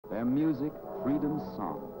Their music, freedom's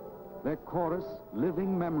song. Their chorus,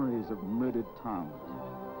 living memories of murdered towns.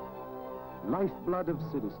 Lifeblood of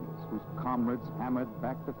citizens whose comrades hammered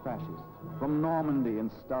back the fascists from Normandy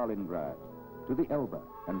and Stalingrad to the Elbe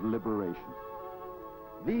and liberation.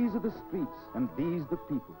 These are the streets and these the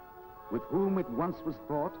people with whom it once was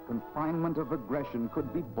thought confinement of aggression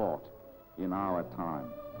could be bought in our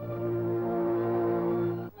time.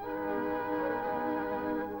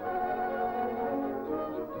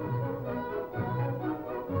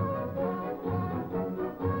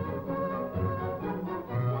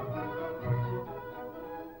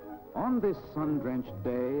 On this sun-drenched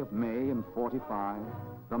day of May in '45,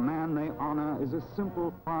 the man they honor is a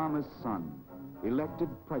simple farmer's son, elected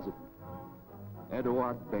president,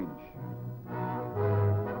 Eduard Bench.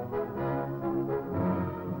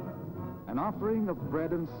 An offering of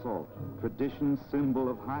bread and salt, tradition's symbol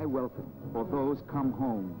of high welcome for those come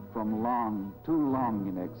home from long, too long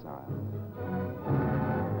in exile.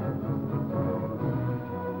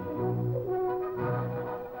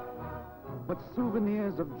 But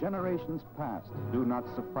souvenirs of generations past do not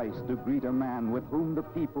suffice to greet a man with whom the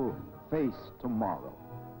people face tomorrow.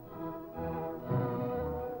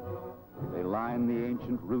 They line the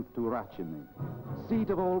ancient route to Rachiny, seat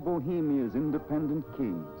of old Bohemia's independent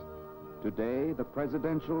kings, today the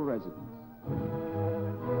presidential residence.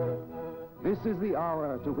 This is the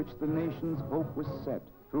hour to which the nation's hope was set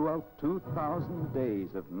throughout 2,000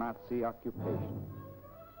 days of Nazi occupation.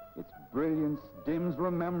 Its brilliance dims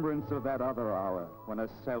remembrance of that other hour when a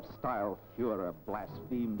self-styled Führer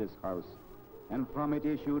blasphemed his house, and from it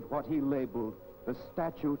issued what he labeled the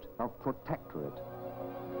Statute of Protectorate.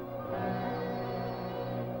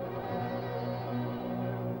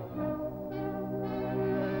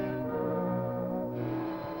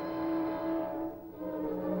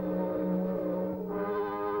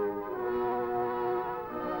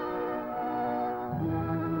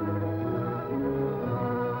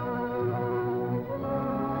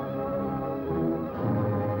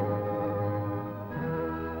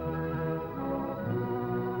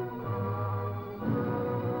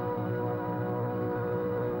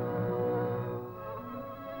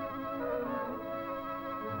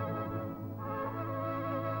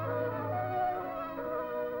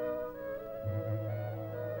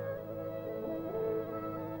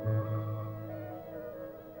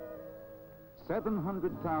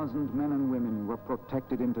 "700,000 men and women were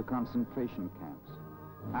protected into concentration camps.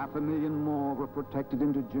 500,000 more were protected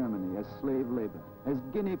into Germany as slave labor, as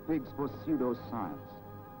guinea pigs for pseudoscience.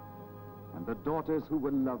 And the daughters who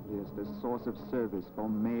were loveliest as source of service for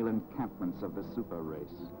male encampments of the super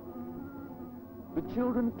race. The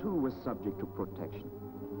children too were subject to protection.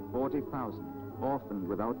 40,000, orphaned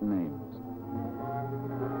without names.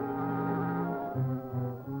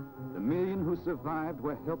 The million who survived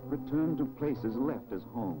were helped return to places left as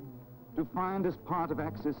home, to find as part of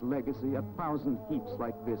Axis legacy 1,000 heaps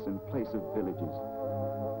like this in place of villages,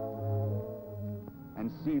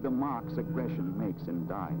 and see the marks aggression makes in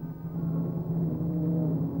dying.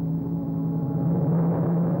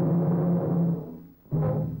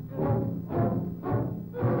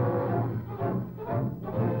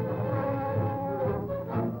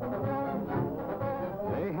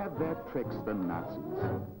 They had their tricks, the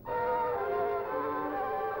Nazis.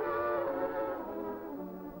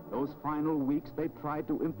 Those final weeks, they tried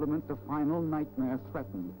to implement the final nightmare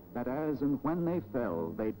threatened that as and when they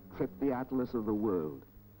fell, they'd trip the atlas of the world.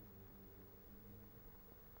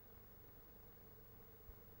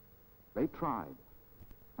 They tried,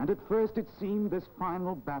 and at first it seemed this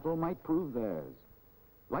final battle might prove theirs.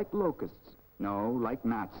 Like locusts, no, like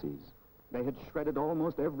Nazis. They had shredded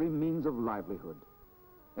almost every means of livelihood,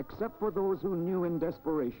 except for those who knew in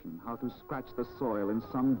desperation how to scratch the soil in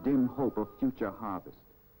some dim hope of future harvest.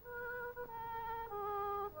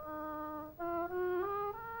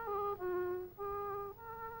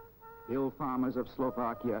 Hill farmers of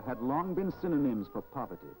Slovakia had long been synonyms for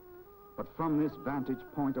poverty. But from this vantage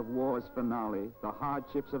point of war's finale, the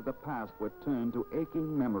hardships of the past were turned to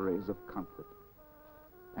aching memories of comfort.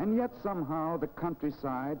 And yet somehow the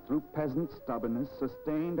countryside, through peasant stubbornness,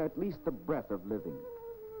 sustained at least the breath of living.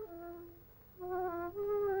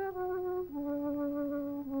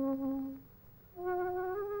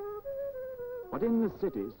 But in the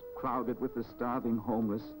cities, crowded with the starving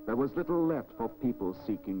homeless, there was little left for people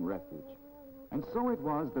seeking refuge. And so it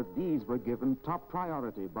was that these were given top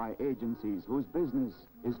priority by agencies whose business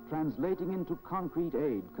is translating into concrete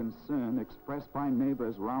aid concern expressed by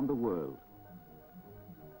neighbors around the world.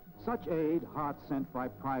 Such aid, heart sent by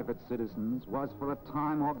private citizens, was for a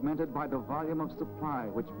time augmented by the volume of supply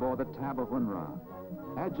which bore the tab of UNRWA,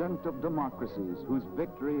 adjunct of democracies whose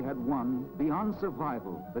victory had won, beyond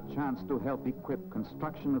survival, the chance to help equip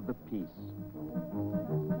construction of the peace.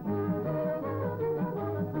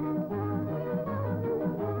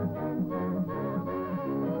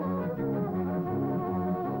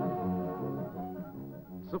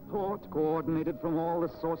 Support, coordinated from all the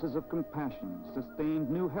sources of compassion, sustained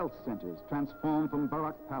new health centers, transformed from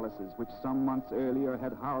barak palaces which some months earlier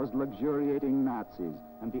had housed luxuriating Nazis,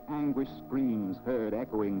 and the anguished screams heard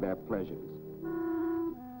echoing their pleasures.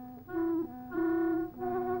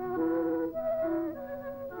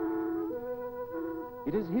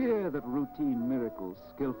 It is here that routine miracles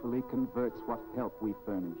skillfully converts what help we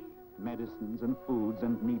furnish, medicines and foods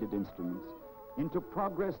and needed instruments, into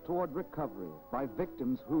progress toward recovery by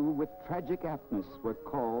victims who, with tragic aptness, were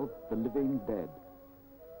called the living dead.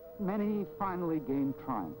 Many finally gained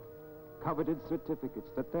triumph, coveted certificates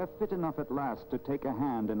that they're fit enough at last to take a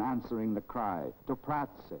hand in answering the cry, to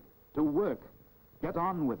practice, to work, get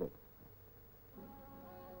on with it.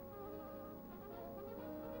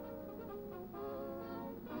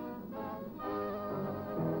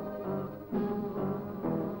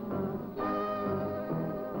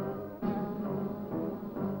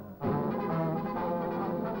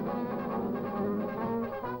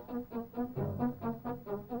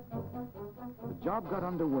 The job got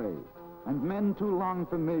underway, and men too long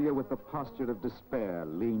familiar with the posture of despair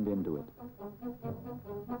leaned into it.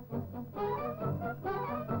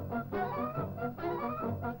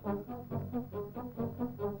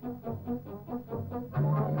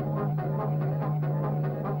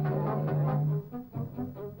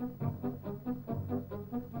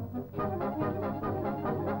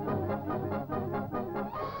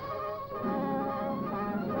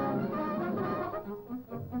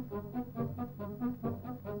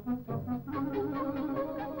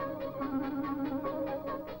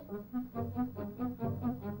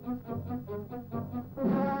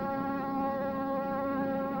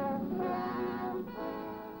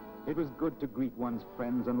 It was good to greet one's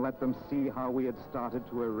friends and let them see how we had started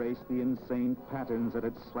to erase the insane patterns that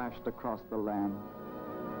had slashed across the land.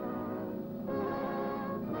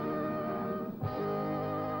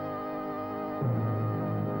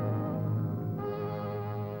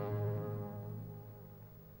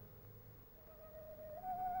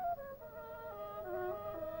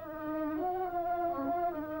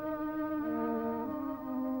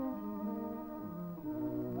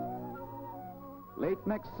 Late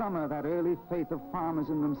next summer, that early faith of farmers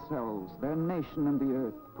in themselves, their nation and the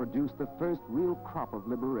earth, produced the first real crop of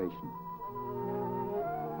liberation.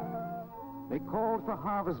 They called for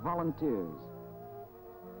harvest volunteers.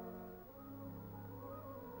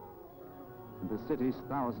 And the city's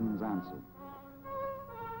thousands answered.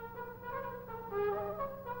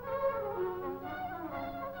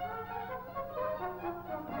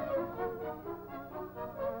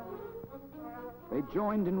 They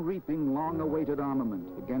joined in reaping long-awaited armament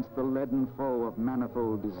against the leaden foe of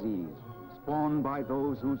manifold disease, spawned by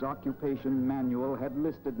those whose occupation manual had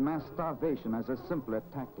listed mass starvation as a simpler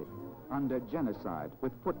tactic, under genocide,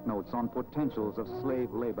 with footnotes on potentials of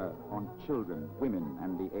slave labor on children, women,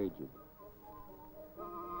 and the aged.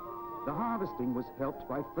 The harvesting was helped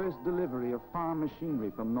by first delivery of farm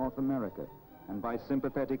machinery from North America, and by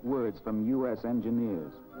sympathetic words from U.S.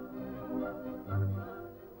 engineers.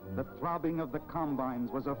 The throbbing of the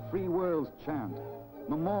combines was a free world's chant,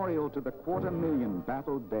 memorial to the 250,000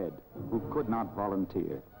 battle dead who could not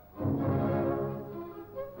volunteer.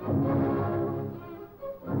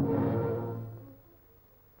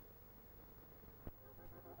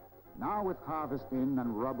 Now with harvest in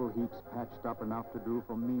and rubble heaps patched up enough to do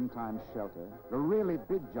for meantime shelter, the really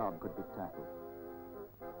big job could be tackled.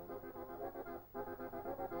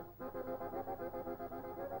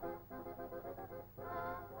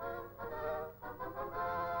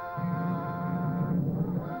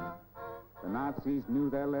 The Nazis knew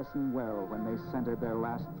their lesson well when they centered their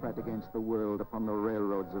last threat against the world upon the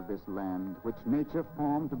railroads of this land, which nature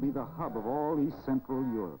formed to be the hub of all East Central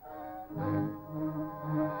Europe.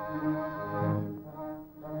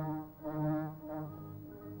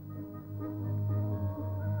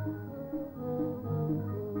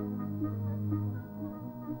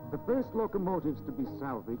 The first locomotives to be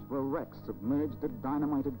salvaged were wrecks submerged at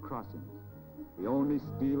dynamited crossings. The only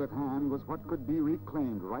steel at hand was what could be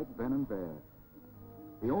reclaimed right then and there.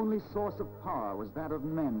 The only source of power was that of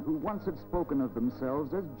men who once had spoken of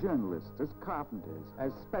themselves as journalists, as carpenters,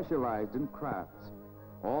 as specialized in crafts.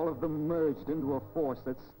 All of them merged into a force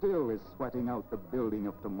that still is sweating out the building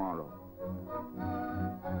of tomorrow.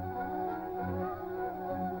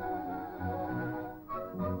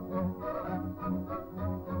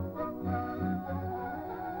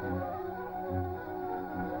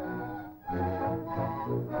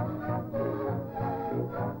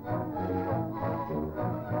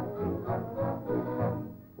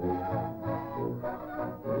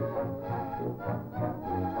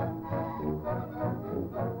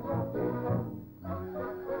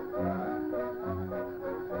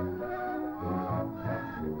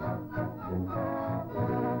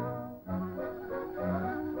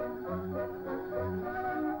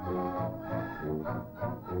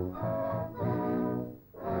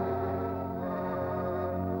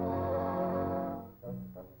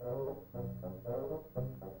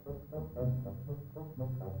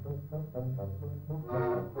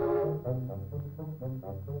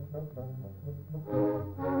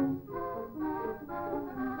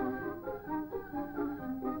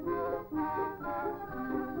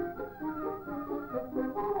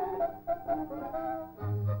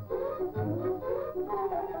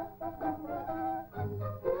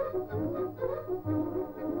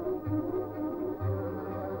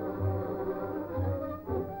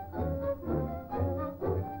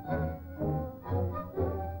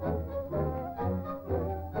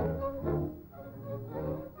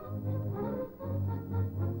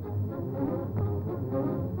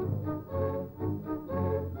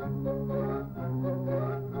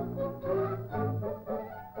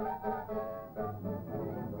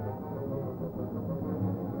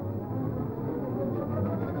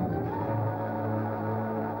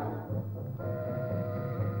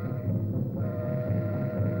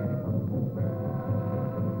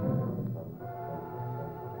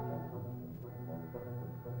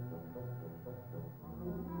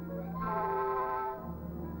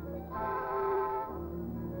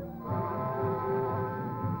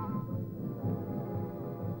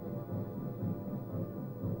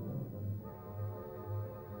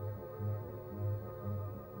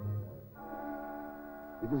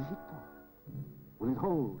 Will it hit? Will it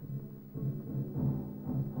hold?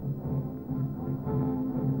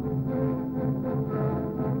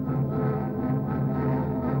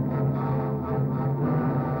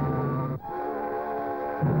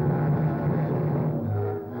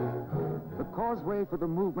 The causeway for the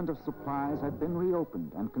movement of supplies had been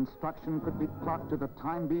reopened, and construction could be clocked to the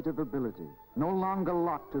time beat of ability, no longer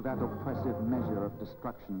locked to that oppressive measure of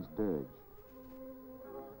destruction's dirge.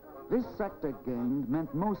 This sector gained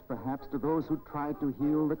meant most perhaps to those who tried to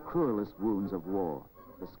heal the cruelest wounds of war,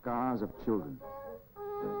 the scars of children.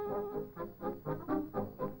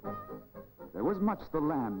 There was much the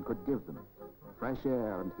land could give them: fresh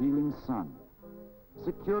air and healing sun,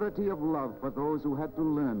 security of love for those who had to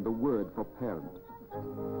learn the word for parent.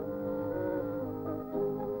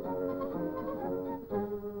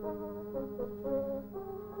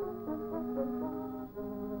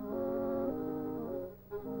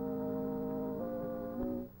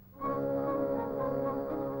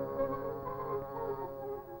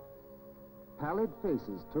 Pallid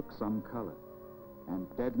faces took some color, and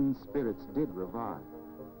deadened spirits did revive.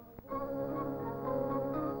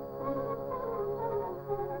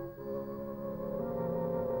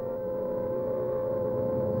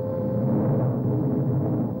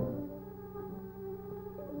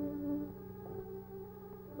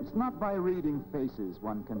 It's not by reading faces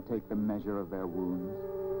one can take the measure of their wounds.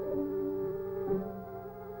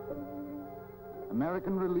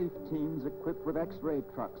 American relief teams equipped with X-ray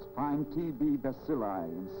trucks find TB bacilli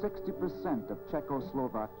in 60% of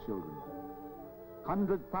Czechoslovak children.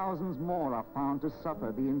 100,000 more are found to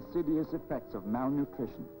suffer the insidious effects of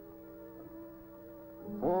malnutrition.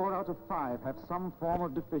 4 out of 5 have some form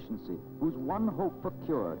of deficiency, whose one hope for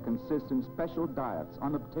cure consists in special diets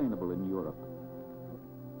unobtainable in Europe.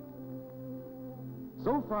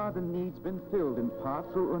 So far, the need's been filled in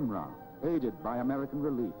part through UNRWA, aided by American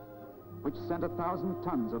relief, which sent 1,000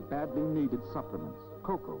 tons of badly needed supplements,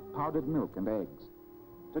 cocoa, powdered milk, and eggs.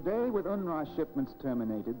 Today, with UNRWA shipments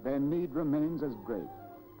terminated, their need remains as great.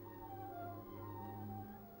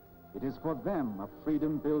 It is for them a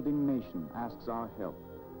freedom-building nation asks our help.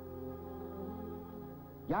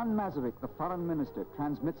 Jan Masaryk, the foreign minister,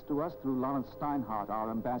 transmits to us through Lawrence Steinhardt,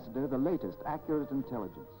 our ambassador, the latest accurate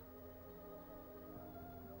intelligence.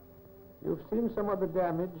 You've seen some of the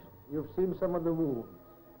damage, you've seen some of the wounds,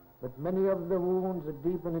 but many of the wounds are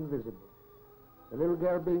deep and invisible. The little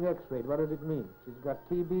girl being x-rayed, what does it mean? She's got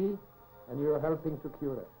TB, and you're helping to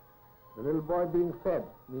cure her. The little boy being fed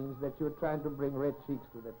means that you're trying to bring red cheeks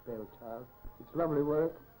to that pale child. It's lovely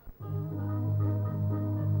work.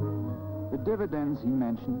 The dividends he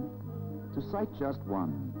mentioned, To cite just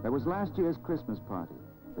one, there was last year's Christmas party.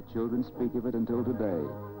 The children speak of it until today.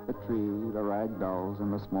 The tree, the rag dolls,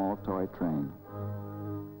 and the small toy train.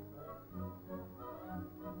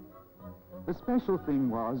 The special thing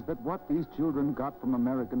was that what these children got from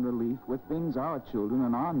American Relief were things our children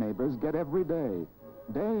and our neighbors get every day.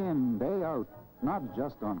 Day in, day out, not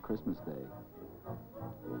just on Christmas Day.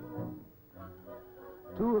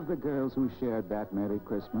 Two of the girls who shared that Merry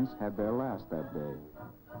Christmas had their last that day.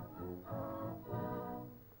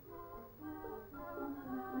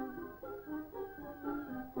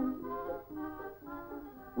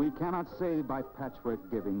 We cannot save by patchwork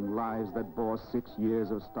giving lives that bore 6 years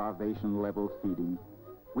of starvation-level feeding.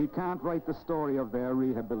 We can't write the story of their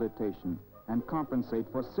rehabilitation and compensate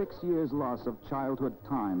for 6 years' loss of childhood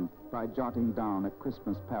time by jotting down a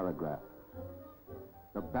Christmas paragraph.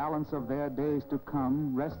 The balance of their days to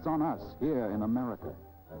come rests on us here in America.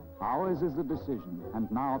 Ours is the decision, and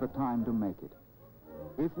now the time to make it.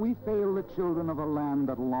 If we fail the children of a land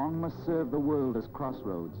that long must serve the world as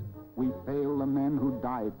crossroads, we fail the men who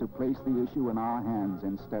died to place the issue in our hands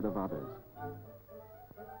instead of others.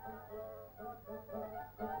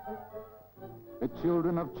 The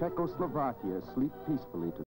children of Czechoslovakia sleep peacefully today.